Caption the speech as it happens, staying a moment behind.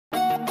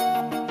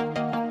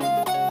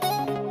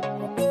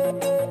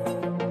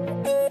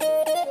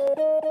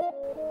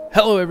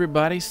Hello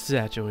everybody,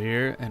 Satchel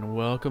here, and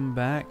welcome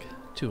back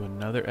to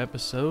another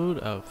episode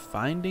of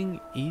Finding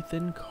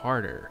Ethan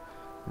Carter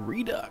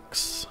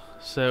Redux.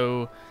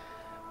 So,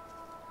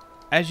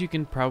 as you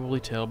can probably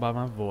tell by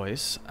my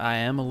voice, I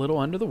am a little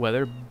under the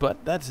weather,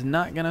 but that's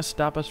not going to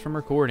stop us from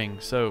recording.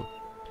 So,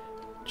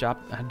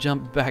 I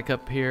jumped back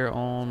up here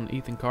on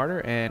Ethan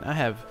Carter, and I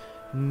have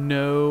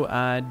no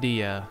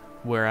idea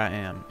where I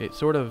am. It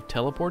sort of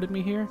teleported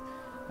me here.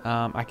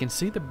 I can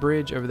see the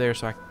bridge over there,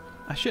 so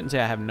I shouldn't say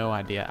I have no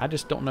idea. I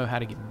just don't know how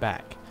to get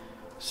back.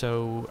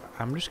 So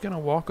I'm just going to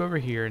walk over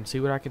here and see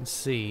what I can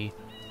see.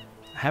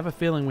 I have a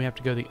feeling we have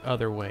to go the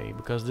other way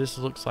because this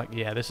looks like,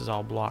 yeah, this is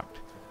all blocked.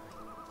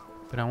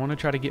 But I want to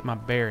try to get my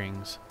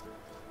bearings.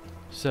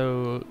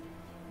 So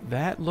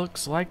that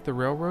looks like the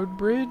railroad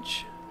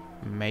bridge.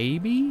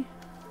 Maybe?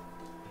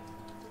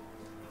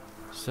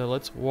 So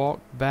let's walk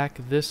back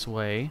this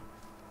way.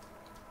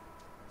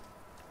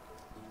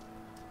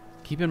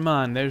 Keep in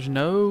mind, there's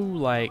no,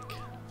 like,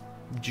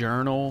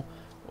 journal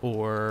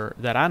or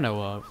that I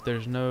know of.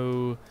 There's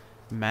no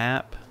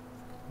map,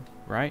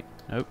 right?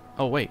 Nope.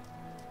 Oh, wait,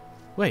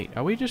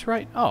 are we just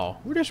right? Oh,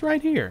 we're just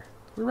right here.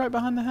 We're right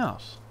behind the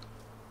house.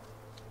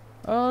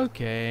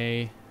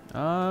 Okay,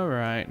 all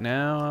right,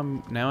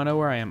 now I know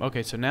where I am.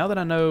 Okay, so now that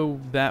I know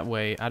that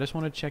way, I just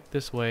want to check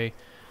this way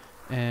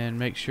and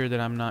make sure that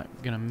I'm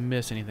not gonna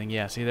miss anything.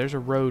 Yeah, see, there's a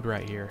road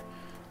right here.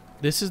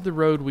 This is the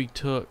road we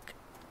took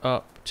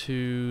up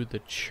to the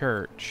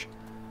church.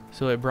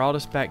 So it brought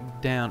us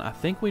back down. I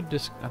think we've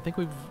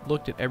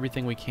looked at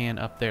everything we can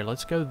up there.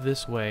 Let's go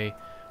this way.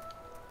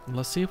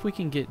 Let's see if we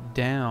can get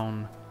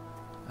down.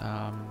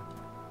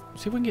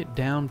 See if we can get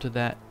down to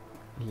that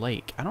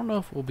lake. I don't know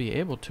if we'll be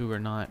able to or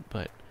not,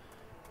 but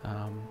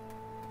I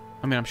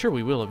mean, I'm sure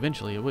we will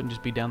eventually. It wouldn't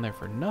just be down there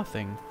for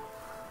nothing.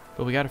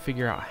 But we got to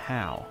figure out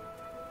how.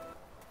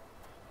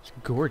 It's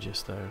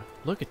gorgeous, though.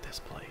 Look at this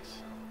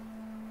place.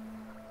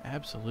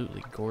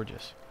 Absolutely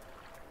gorgeous.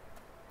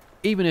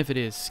 Even if it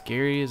is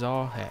scary as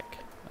all heck.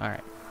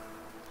 Alright.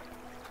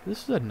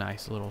 This is a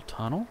nice little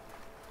tunnel.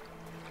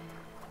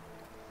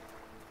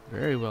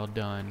 Very well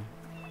done.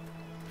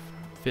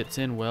 Fits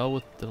in well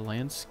with the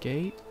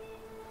landscape.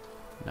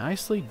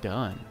 Nicely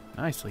done.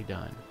 Nicely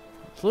done.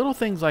 It's little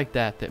things like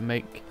that that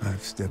make...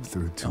 I've stepped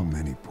through too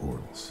many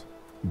portals.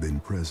 Been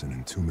present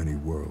in too many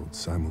worlds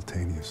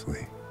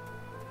simultaneously.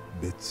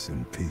 Bits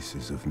and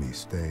pieces of me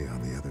stay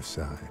on the other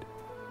side,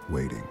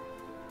 waiting.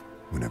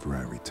 Whenever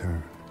I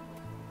return,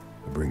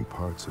 I bring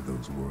parts of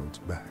those worlds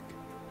back.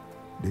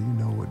 Do you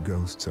know what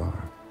ghosts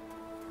are?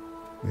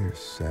 They're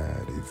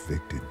sad,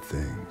 evicted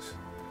things.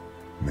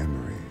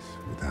 Memories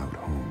without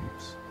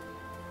homes.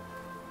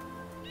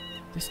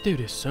 This dude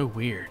is so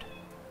weird.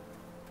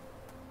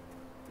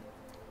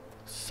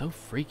 So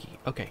freaky.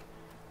 Okay,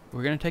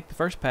 we're gonna take the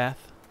first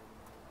path,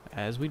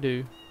 as we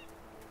do.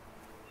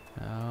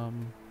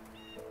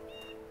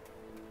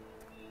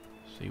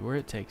 See where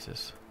it takes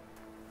us.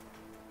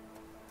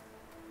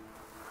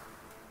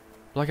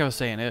 Like I was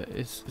saying,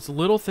 it's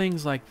little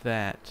things like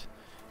that,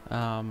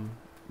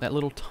 that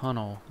little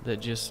tunnel that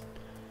just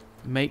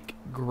make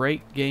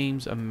great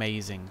games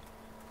amazing.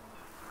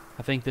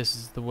 I think this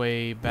is the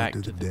way back to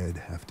what do the dead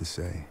have to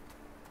say?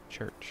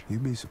 Church.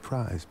 You'd be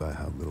surprised by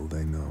how little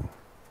they know.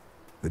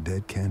 The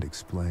dead can't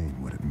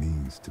explain what it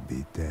means to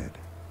be dead.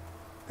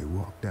 They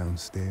walk down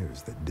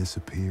stairs that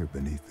disappear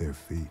beneath their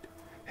feet,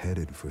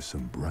 headed for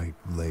some bright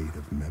blade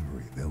of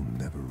memory they'll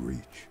never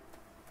reach.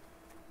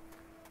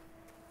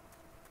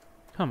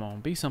 Come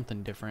on, be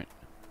something different.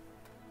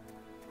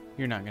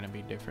 You're not going to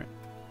be different.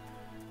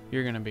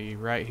 You're going to be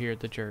right here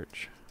at the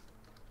church.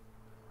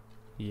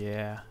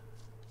 Yeah.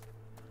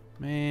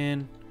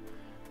 Man,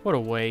 what a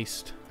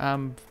waste.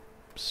 I'm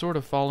sort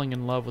of falling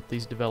in love with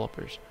these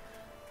developers.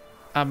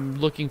 I'm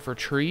looking for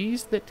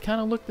trees that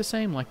kind of look the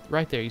same, like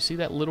right there. You see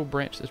that little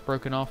branch that's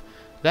broken off?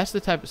 That's the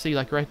type of, see,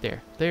 like right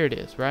there. There it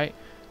is, right?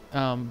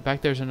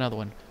 Back there's another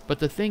one. But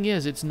the thing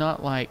is, it's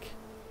not like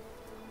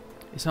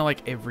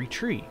every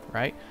tree,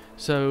 right?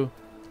 So,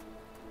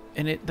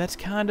 and that's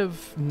kind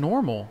of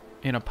normal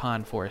in a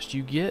pine forest.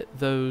 You get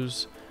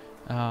those,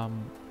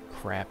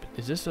 crap.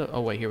 Is this a,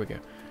 oh wait, here we go.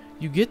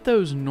 You get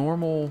those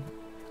normal,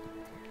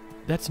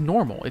 that's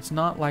normal. It's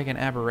not like an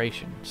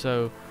aberration.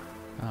 So,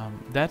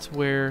 that's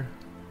where,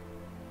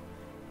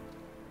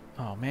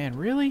 oh man,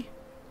 really?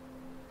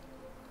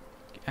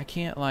 I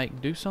can't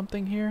like do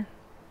something here?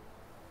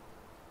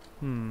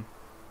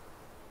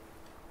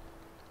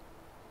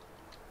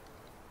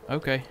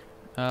 Okay.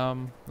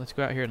 Let's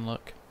go out here and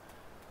look.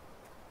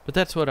 But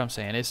that's what I'm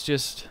saying. It's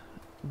just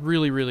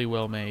really, really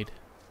well made.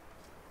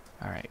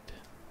 Alright.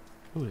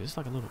 Ooh, is this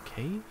like a little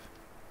cave?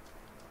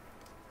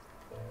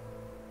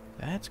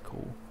 That's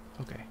cool.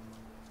 Okay.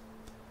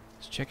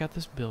 Let's check out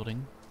this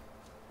building.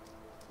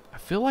 I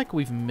feel like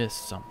we've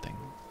missed something.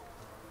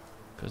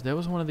 Because there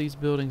was one of these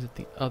buildings at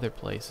the other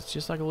place. It's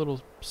just like a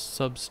little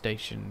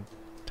substation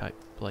type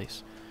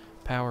place.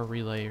 Power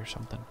relay or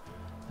something.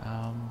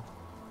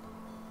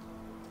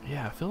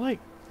 Yeah, I feel like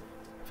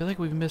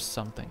we've missed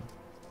something.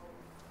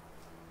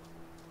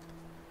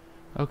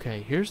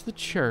 Okay, here's the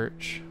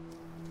church.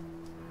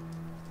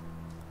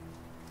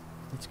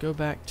 Let's go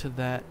back to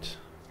that.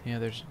 Yeah,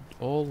 there's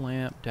oil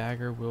lamp,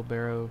 dagger,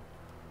 wheelbarrow.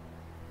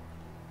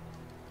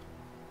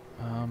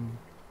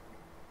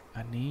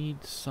 I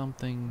need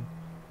something.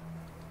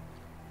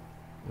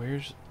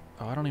 Where's...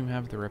 Oh, I don't even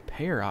have the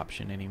repair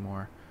option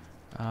anymore.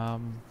 So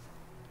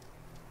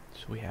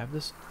we have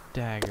this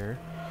dagger.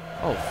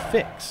 Oh,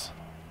 fix.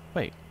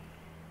 Wait.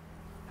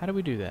 How do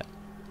we do that?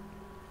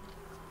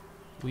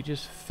 We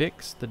just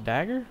fix the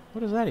dagger?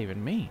 What does that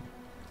even mean?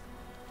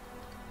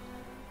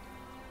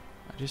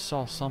 I just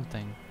saw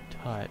something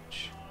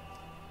touch.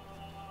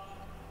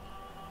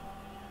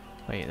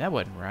 Wait, that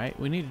wasn't right.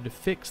 We needed to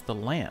fix the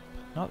lamp,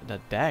 not the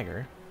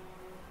dagger.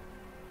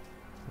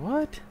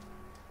 What?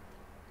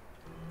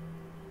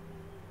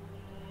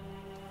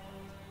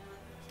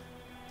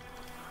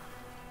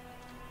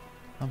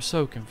 I'm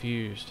so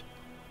confused.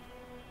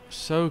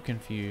 So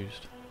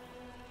confused.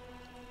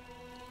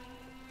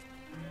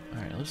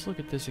 Alright, let's look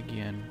at this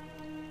again.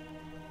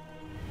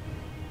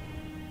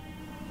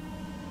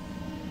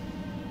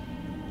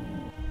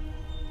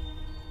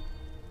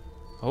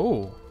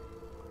 Oh.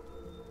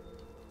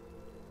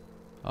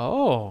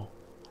 Oh.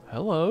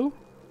 Hello.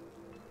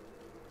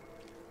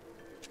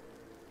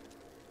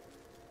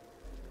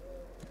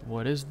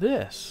 What is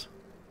this?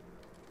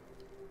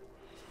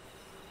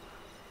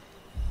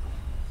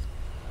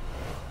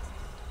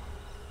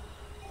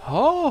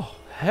 Oh,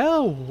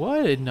 hell,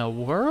 what in the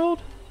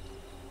world?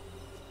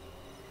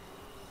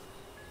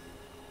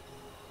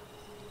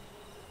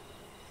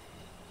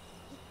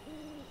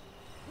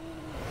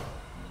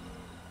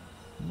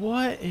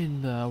 What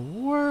in the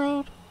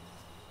world?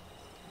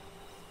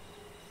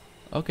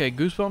 Okay,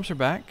 goosebumps are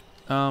back.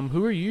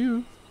 Who are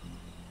you?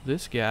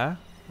 This guy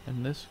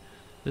and this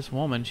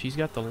woman, she's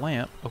got the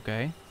lamp,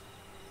 okay.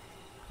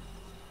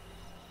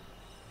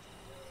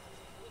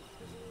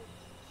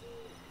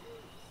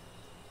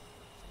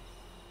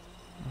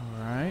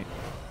 Alright.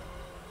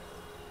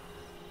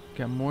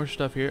 Got more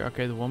stuff here.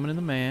 Okay, the woman and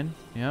the man.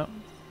 Yep.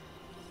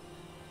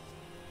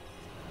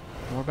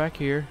 More back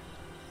here.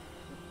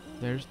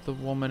 There's the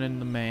woman and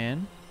the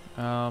man.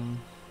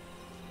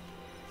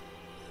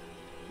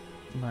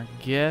 My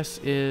guess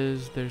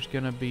is there's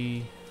gonna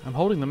be... I'm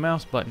holding the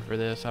mouse button for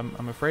this.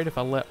 I'm afraid if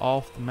I let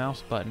off the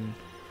mouse button,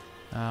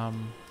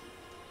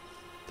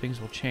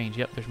 things will change.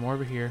 Yep, there's more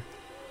over here.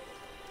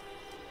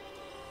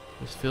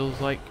 This feels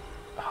like...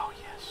 Oh,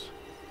 yes.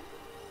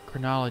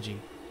 Chronology.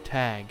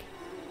 Tag.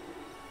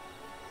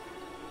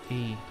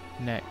 E.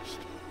 Next.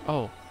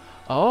 Oh.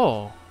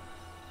 Oh.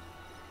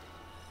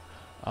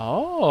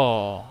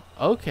 Oh.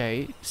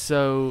 Okay,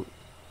 so...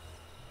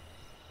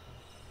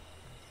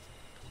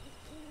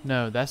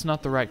 No, that's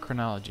not the right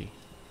chronology,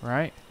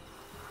 right?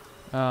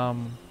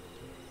 Chronology.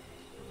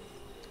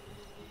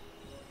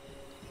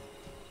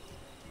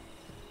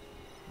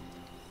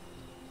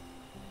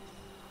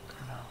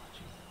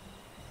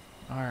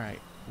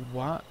 Alright,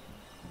 what?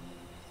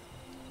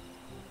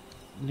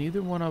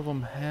 Neither one of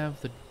them have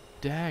the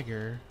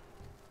dagger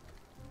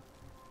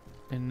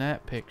in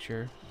that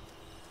picture.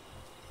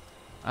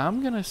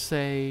 I'm gonna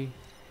say...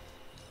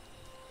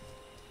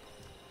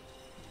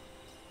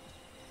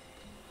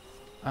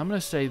 I'm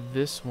gonna say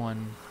this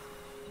one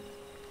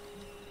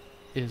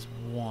is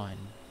 1.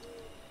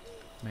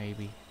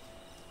 Maybe.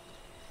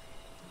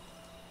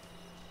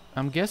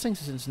 I'm guessing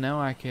since now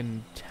I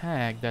can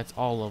tag, that's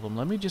all of them.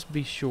 Let me just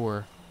be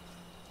sure.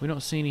 We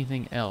don't see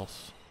anything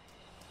else.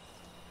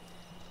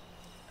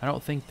 I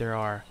don't think there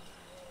are.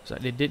 So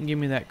it didn't give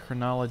me that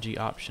chronology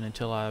option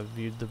until I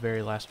viewed the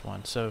very last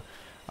one. So,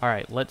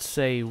 alright, let's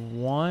say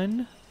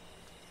 1.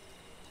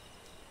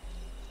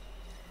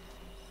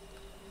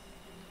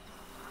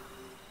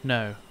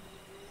 No.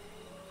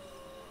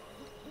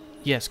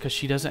 Yes, because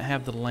she doesn't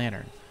have the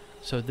lantern.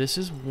 So this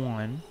is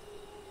 1.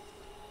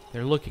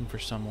 They're looking for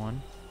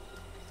someone.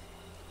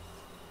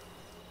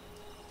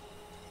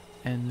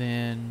 And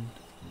then...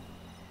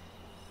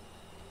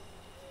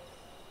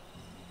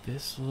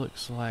 This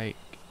looks like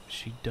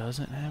she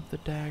doesn't have the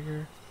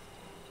dagger.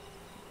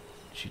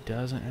 She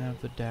doesn't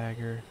have the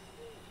dagger.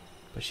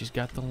 But she's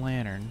got the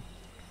lantern.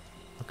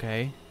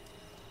 Okay.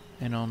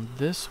 And on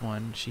this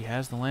one, she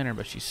has the lantern,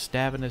 but she's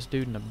stabbing this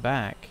dude in the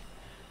back.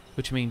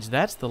 Which means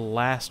that's the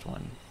last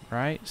one,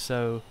 right?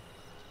 So,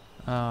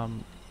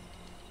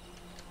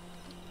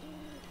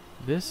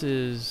 this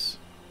is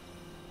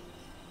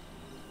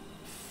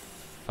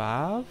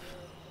 5?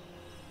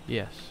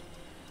 Yes.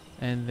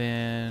 And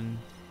then...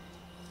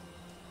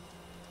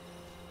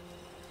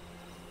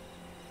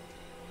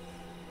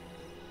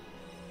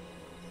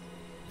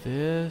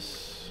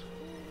 This...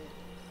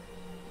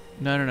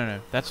 No.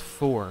 That's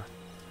 4.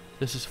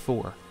 This is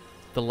 4.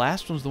 The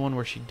last one's the one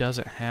where she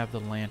doesn't have the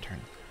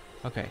lantern.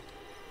 Okay.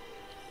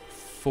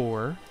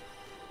 4.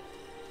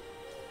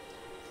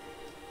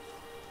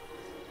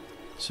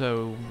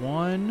 So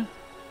 1,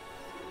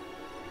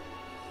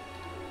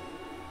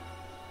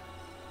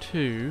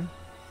 2,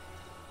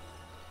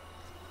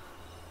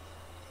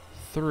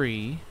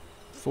 3,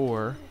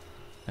 4,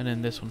 and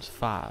then this one's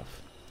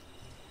 5.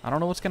 I don't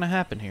know what's gonna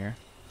happen here.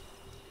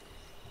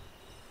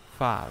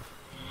 5.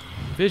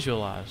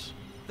 Visualize.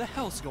 The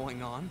hell's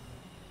going on?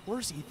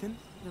 Where's Ethan?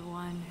 The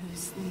one who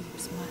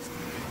sleeps must...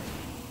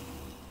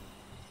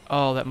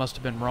 Oh, that must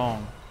have been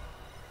wrong.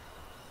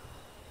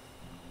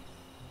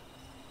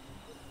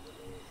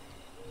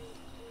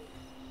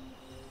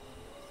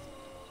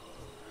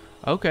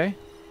 Okay.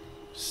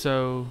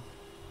 So,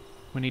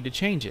 we need to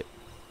change it.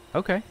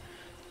 Okay.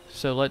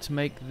 So, let's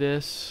make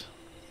this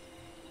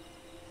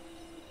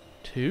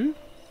 2.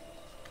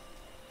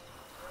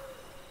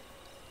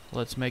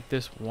 Let's make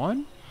this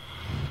 1.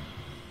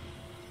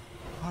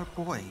 Our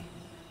boy.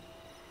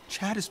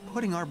 Chad is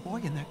putting our boy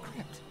in that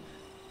crypt.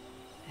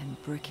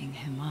 And bricking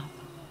him up.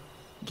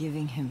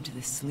 Giving him to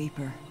the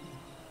sleeper.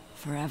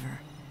 Forever.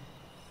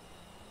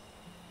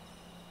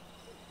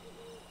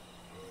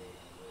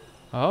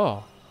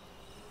 Oh.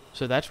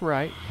 So that's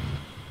right.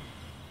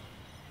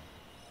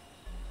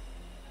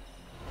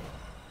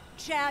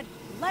 Chad,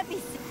 let me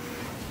see.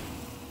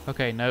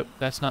 Okay, nope,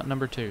 that's not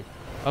number 2.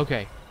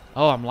 Okay.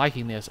 Oh, I'm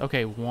liking this.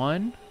 Okay,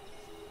 1.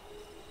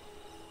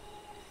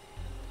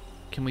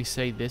 Can we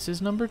say this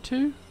is number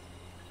 2?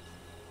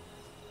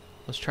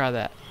 Let's try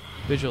that.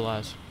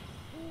 Visualize.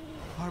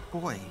 Our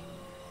boy.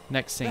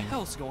 Next scene. The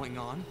hell's going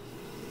on?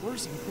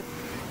 Where's Ethan?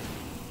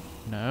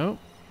 No.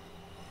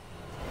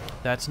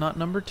 That's not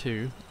number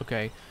 2.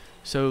 Okay.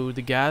 So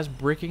the guy's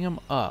bricking him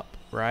up,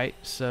 right?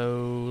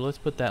 So let's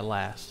put that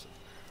last.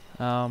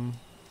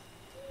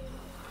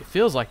 It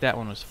feels like that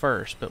one was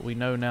first, but we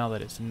know now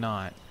that it's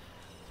not.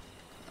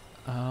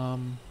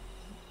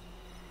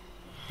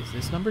 Is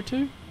this number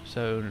 2?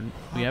 So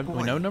we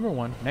know number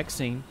 1. Next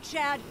scene.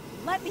 Chad,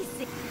 let me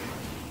see.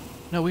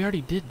 No, we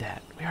already did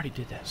that. We already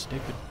did that.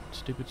 Stupid,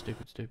 stupid,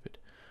 stupid, stupid.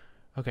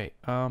 Okay,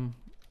 uh-oh.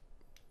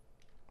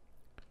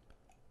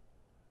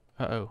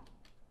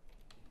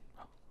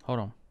 Hold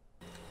on.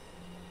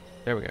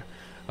 There we go.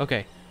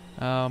 Okay.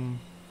 Not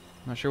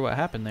sure what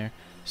happened there.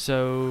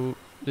 So,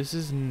 this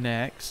is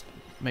next.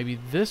 Maybe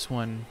this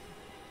one.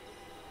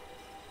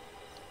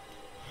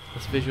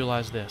 Let's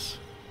visualize this.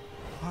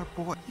 Our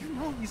boy. You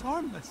know he's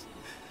harmless.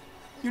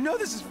 You know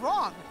this is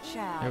wrong.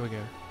 Chad, There we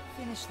go.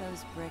 finish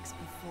those bricks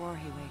before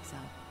he wakes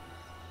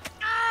up.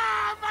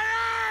 Ah, my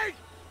eye!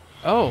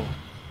 Oh!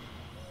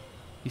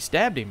 He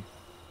stabbed him.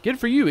 Good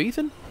for you,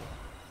 Ethan.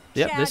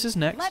 Yep, Chad, this is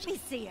next. Let me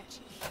see it.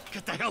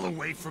 Get the hell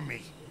away from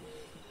me.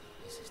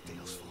 This is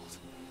Dale's fault.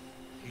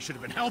 He should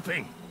have been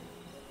helping.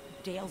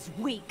 Dale's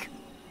weak.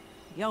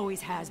 He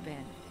always has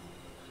been.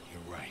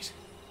 You're right.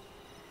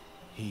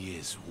 He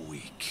is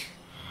weak.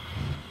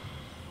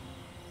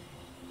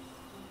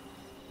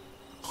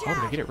 Oh, did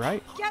I get it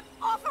right? Get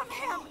off of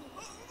him!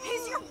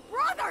 He's your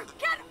brother!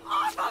 Get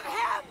off of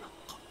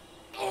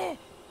him!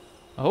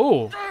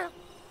 Oh!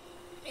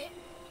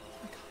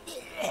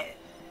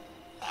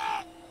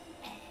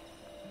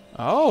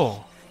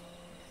 Oh!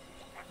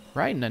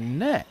 Right in the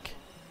neck.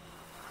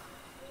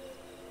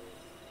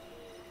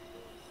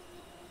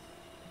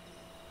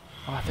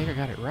 Oh, I think I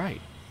got it right.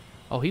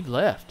 Oh, he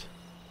left.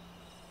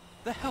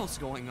 The hell's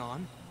going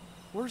on?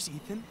 Where's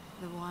Ethan?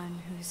 The one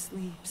who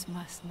sleeps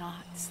must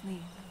not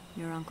sleep.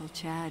 Your Uncle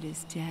Chad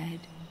is dead.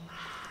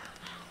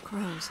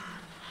 Crows.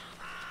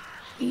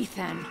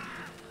 Ethan.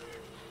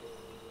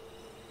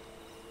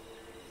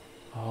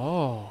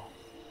 Oh.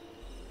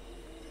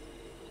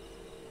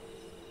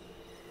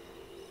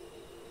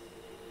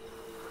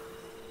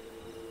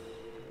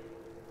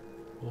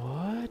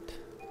 What?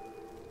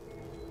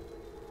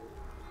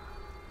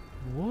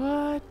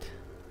 What?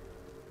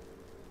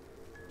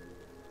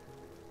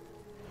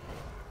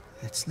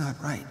 It's not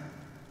right.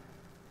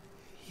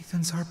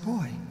 Ethan's our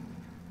boy.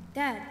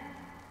 Dad,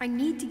 I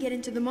need to get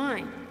into the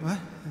mine. What?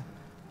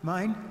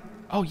 Mine?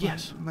 Oh,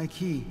 yes. My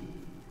key.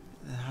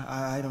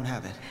 I don't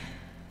have it.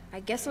 I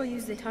guess I'll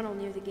use the tunnel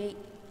near the gate.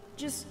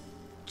 Just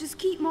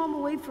keep Mom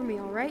away from me,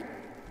 all right?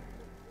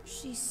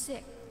 She's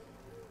sick.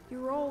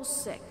 You're all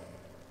sick.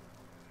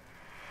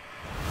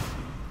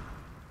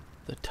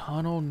 The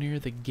tunnel near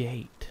the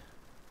gate.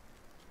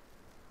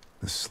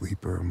 The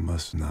sleeper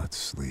must not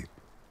sleep.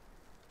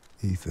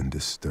 Ethan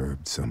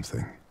disturbed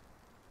something.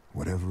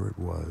 Whatever it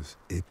was,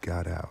 it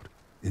got out,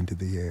 into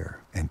the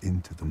air, and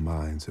into the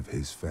minds of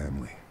his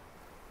family.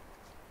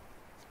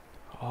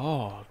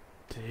 Oh,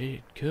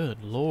 dude,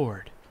 good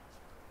lord.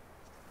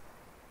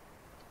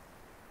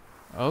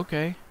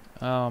 Okay,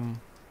 well,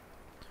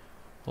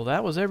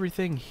 that was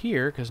everything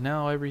here, because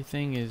now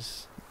everything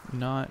is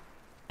not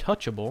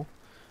touchable.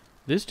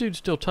 This dude's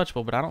still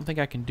touchable, but I don't think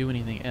I can do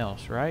anything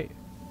else, right?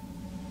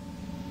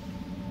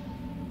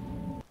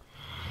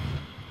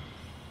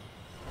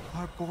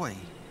 Our boy.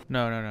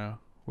 No.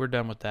 We're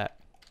done with that.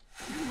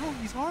 You know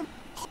he's harm.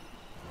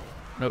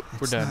 Nope, we're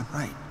It's done. not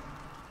right.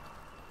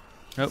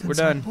 Nope, we're Ethan's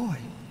our done. boy.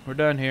 We're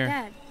done here.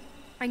 Dad,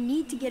 I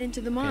need to get into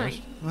the mine.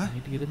 Yes, What? I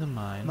need to get in the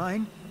mine.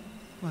 Mine?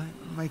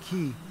 My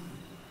key.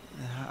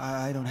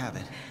 I don't have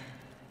it.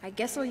 I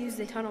guess I'll use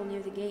the tunnel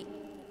near the gate.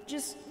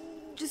 Just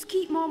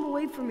keep Mom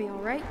away from me, all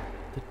right?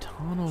 The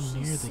tunnel She's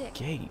near the sick.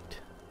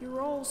 gate.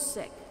 You're all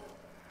sick.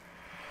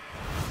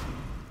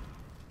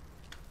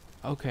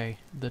 Okay,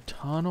 the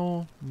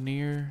tunnel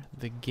near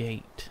the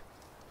gate.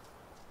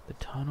 The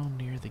tunnel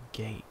near the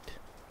gate.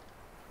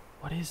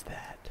 What is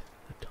that?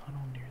 The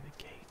tunnel near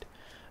the gate.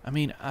 I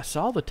mean, I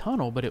saw the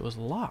tunnel, but it was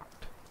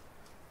locked.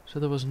 So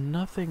there was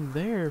nothing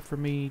there for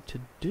me to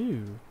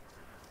do.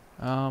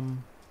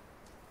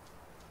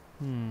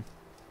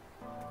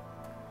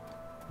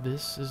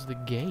 This is the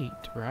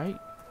gate, right?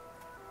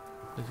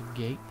 There's a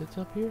gate that's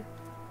up here?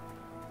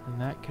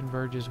 And that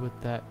converges with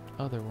that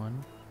other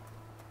one.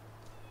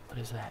 What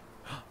is that?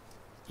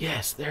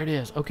 Yes, there it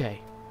is.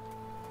 Okay.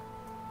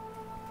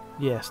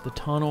 Yes, the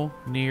tunnel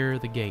near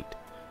the gate.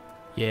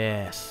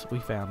 Yes, we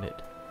found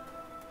it.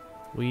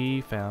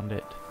 We found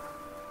it.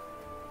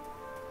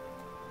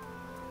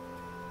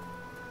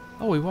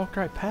 Oh, we walked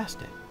right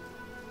past it.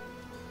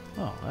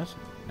 Oh,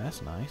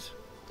 that's nice.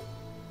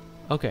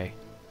 Okay.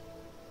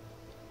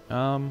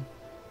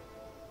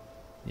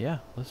 Yeah,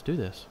 let's do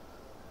this.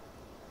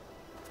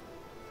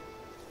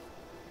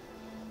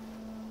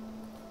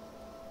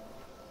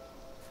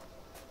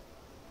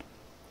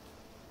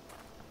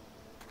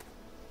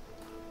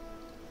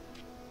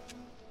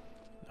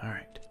 All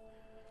right.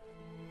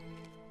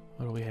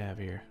 What do we have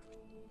here?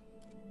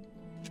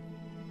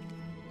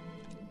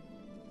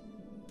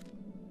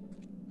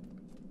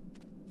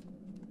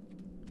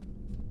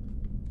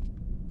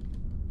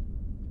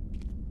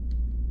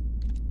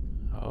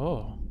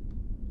 Oh.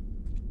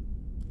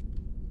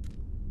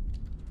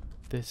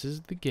 This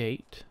is the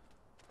gate.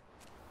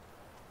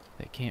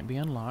 That can't be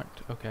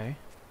unlocked. Okay.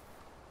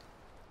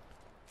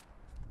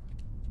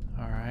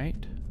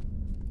 Alright.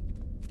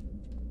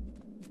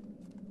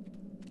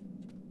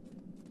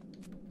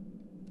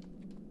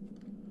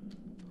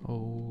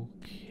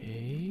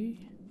 Okay.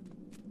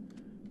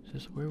 Is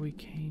this where we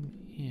came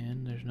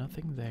in? There's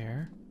nothing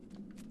there.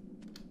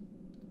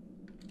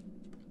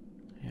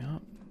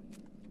 Yep.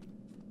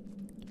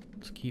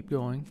 Let's keep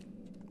going.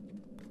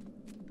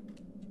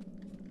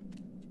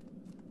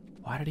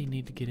 Why did he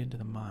need to get into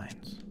the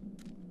mines?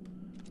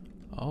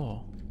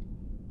 Oh.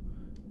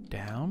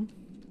 Down.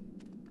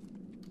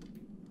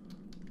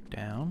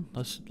 Down.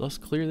 Let's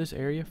clear this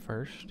area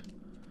first.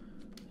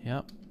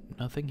 Yep.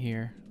 Nothing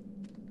here.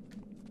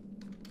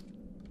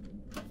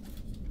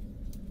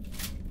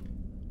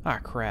 Ah,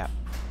 crap.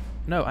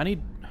 No, I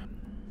need...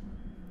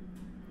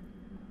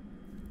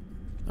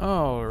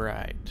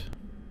 Alright.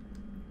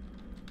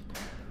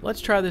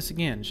 Let's try this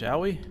again, shall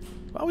we?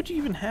 Why would you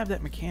even have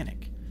that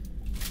mechanic?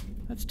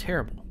 That's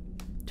terrible.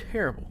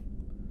 Terrible.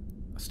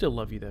 I still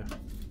love you, though.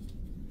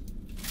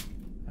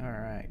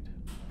 Alright.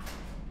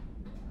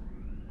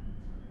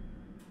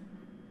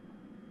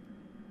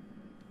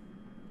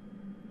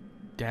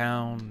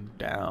 Down,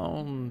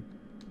 down,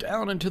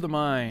 down into the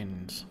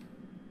mines.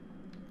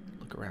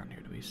 Look around here.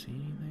 Do we see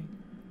anything?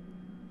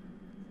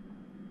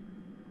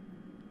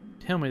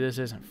 Tell me this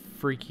isn't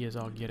freaky as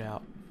all get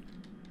out.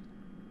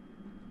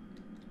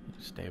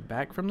 Stay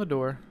back from the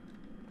door.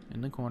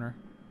 In the corner.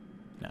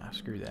 Nah,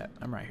 screw that.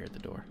 I'm right here at the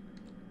door.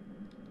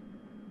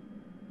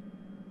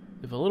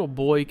 If a little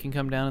boy can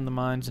come down in the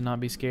mines and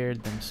not be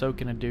scared, then so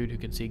can a dude who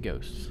can see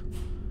ghosts.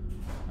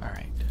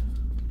 Alright.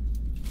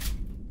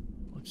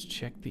 Let's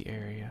check the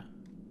area.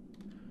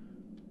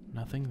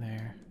 Nothing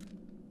there.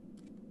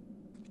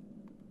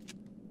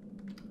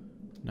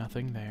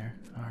 Nothing there.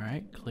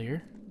 Alright,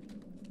 clear.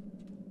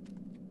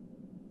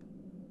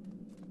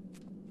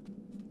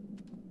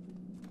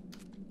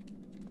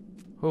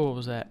 Oh, what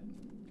was that?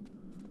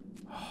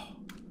 Oh.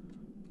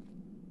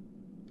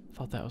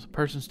 Thought that was a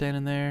person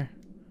standing there.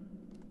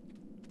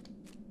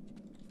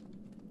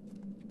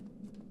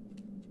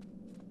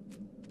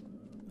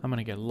 I'm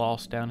gonna get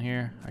lost down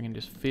here. I can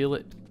just feel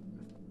it.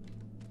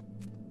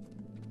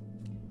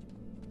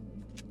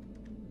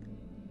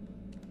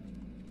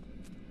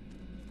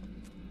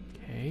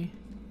 Okay.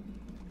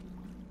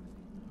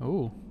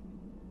 Oh.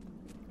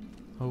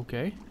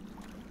 Okay.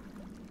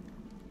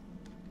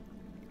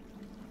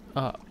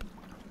 Up.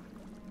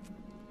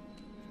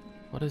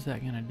 What is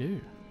that gonna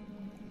do?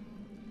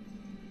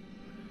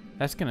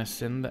 That's gonna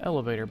send the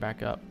elevator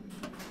back up.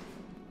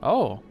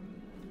 Oh.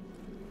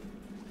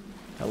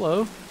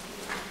 Hello.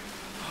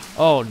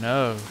 Oh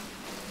no.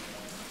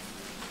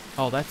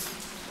 Oh, that's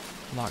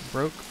lock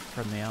broke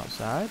from the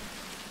outside.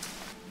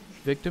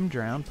 Victim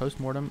drowned.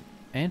 Post-mortem.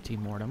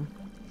 Ante-mortem.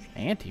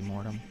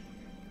 Ante-mortem.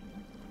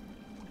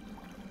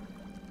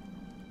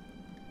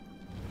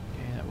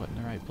 Okay, that wasn't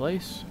the right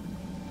place.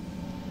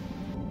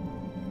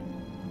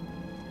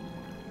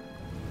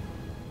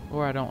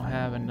 Or I don't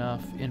have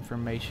enough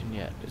information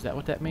yet. Is that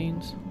what that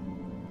means?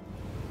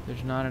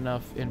 There's not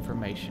enough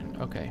information.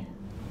 Okay.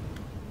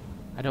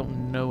 I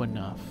don't know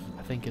enough,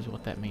 I think is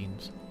what that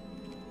means.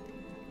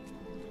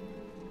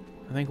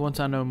 I think once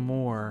I know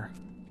more,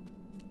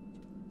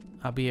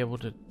 I'll be able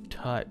to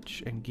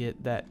touch and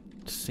get that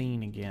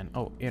scene again.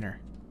 Oh,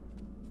 enter.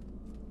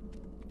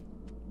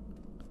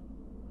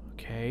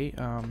 Okay,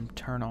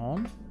 turn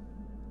on.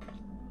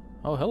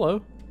 Oh,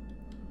 hello.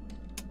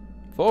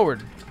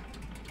 Forward.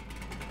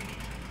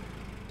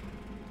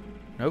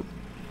 Nope.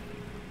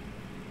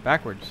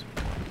 Backwards.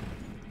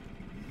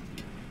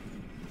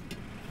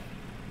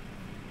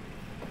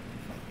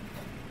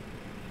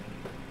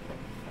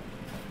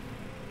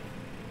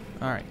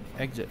 Alright,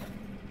 exit.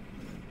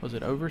 Was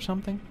it over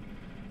something?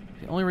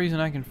 The only reason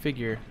I can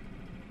figure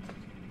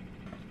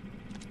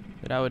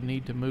that I would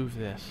need to move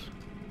this.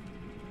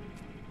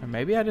 Or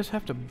maybe I just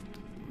have to...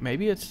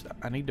 Maybe it's...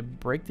 I need to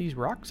break these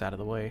rocks out of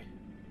the way.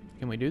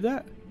 Can we do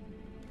that?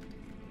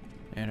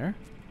 Enter.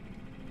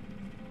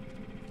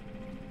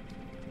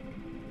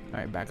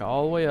 Alright, back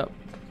all the way up.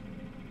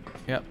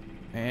 Yep.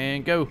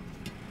 And go.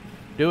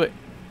 Do it.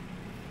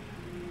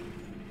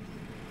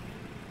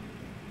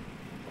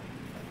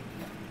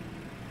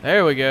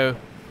 There we go.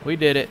 We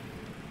did it.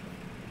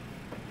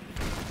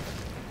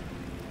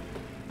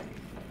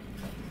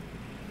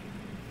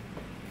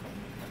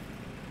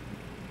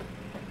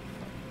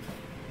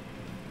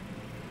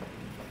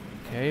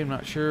 Okay, I'm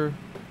not sure.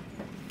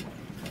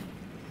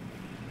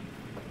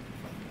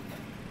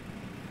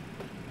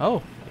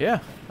 Oh, yeah.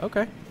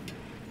 Okay.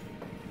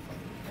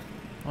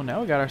 Well, now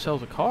we got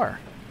ourselves a car.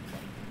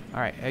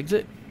 Alright,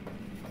 exit.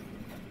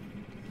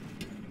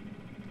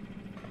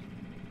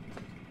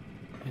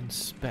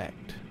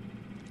 Inspect.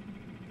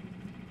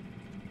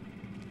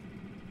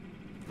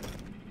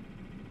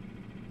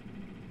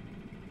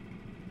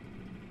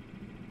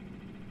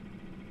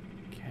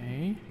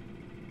 Okay.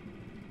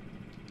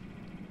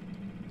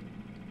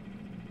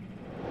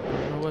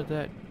 Don't know what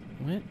that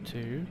went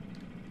to.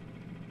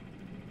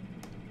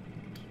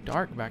 It's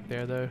dark back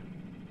there, though.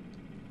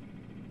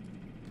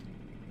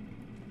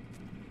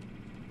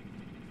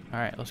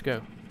 Alright, let's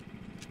go.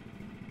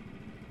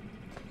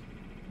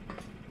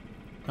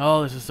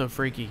 Oh, this is so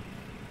freaky.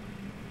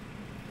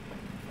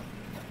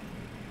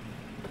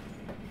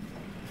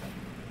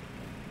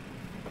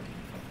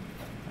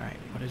 Alright,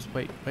 what is...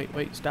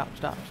 Wait, stop.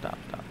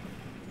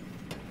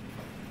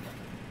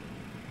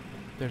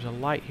 There's a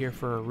light here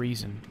for a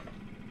reason.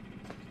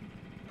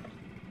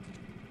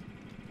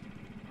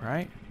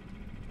 Right?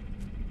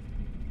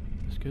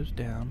 This goes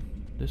down.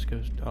 This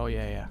goes... Oh,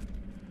 yeah.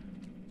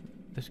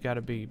 This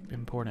gotta be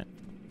important.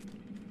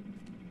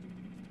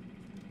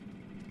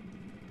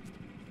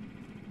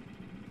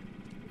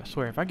 I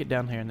swear, if I get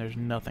down here and there's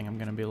nothing, I'm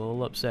gonna be a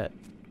little upset.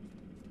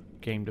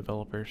 Game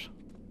developers.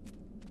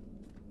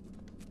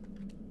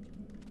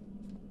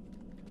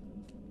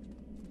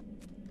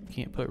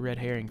 Can't put red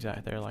herrings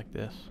out there like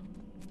this.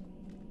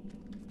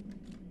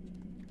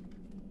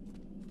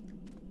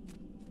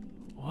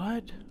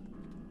 What?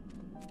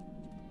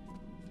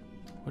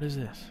 What is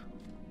this?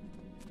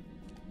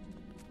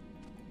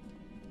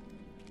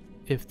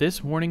 If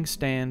this warning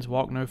stands,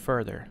 walk no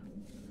further.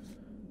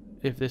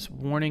 If this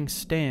warning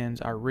stands,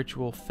 our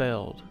ritual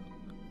failed.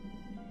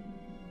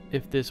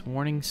 If this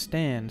warning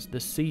stands, the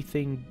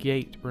sea-thing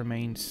gate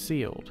remains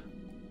sealed.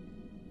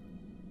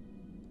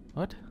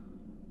 What?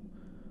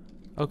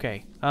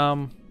 Okay,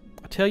 I'll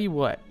tell you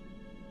what.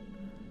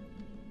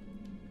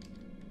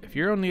 If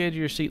you're on the edge of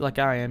your seat like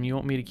I am, you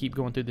want me to keep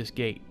going through this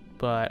gate.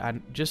 But I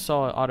just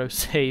saw an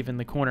auto-save in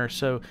the corner,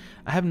 so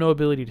I have no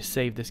ability to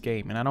save this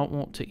game, and I don't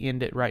want to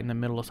end it right in the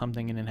middle of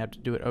something and then have to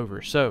do it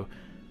over. So,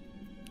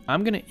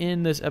 I'm going to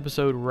end this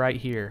episode right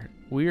here.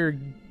 We're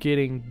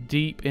getting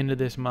deep into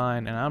this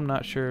mine, and I'm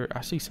not sure... I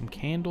see some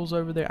candles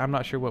over there. I'm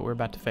not sure what we're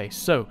about to face.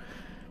 So,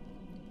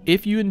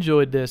 if you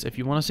enjoyed this, if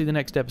you want to see the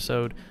next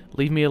episode,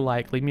 leave me a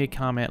like, leave me a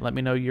comment, let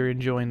me know you're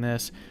enjoying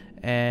this.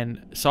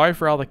 And sorry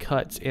for all the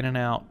cuts in and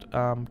out.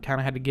 Kind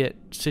of had to get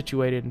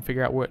situated and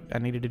figure out what I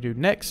needed to do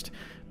next.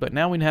 But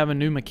now we have a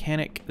new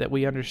mechanic that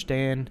we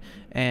understand.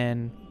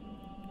 And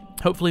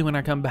hopefully when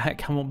I come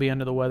back, I won't be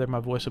under the weather. My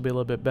voice will be a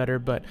little bit better.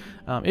 But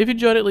if you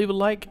enjoyed it, leave a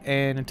like.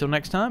 And until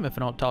next time, if I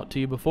don't talk to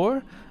you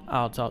before,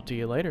 I'll talk to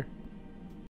you later.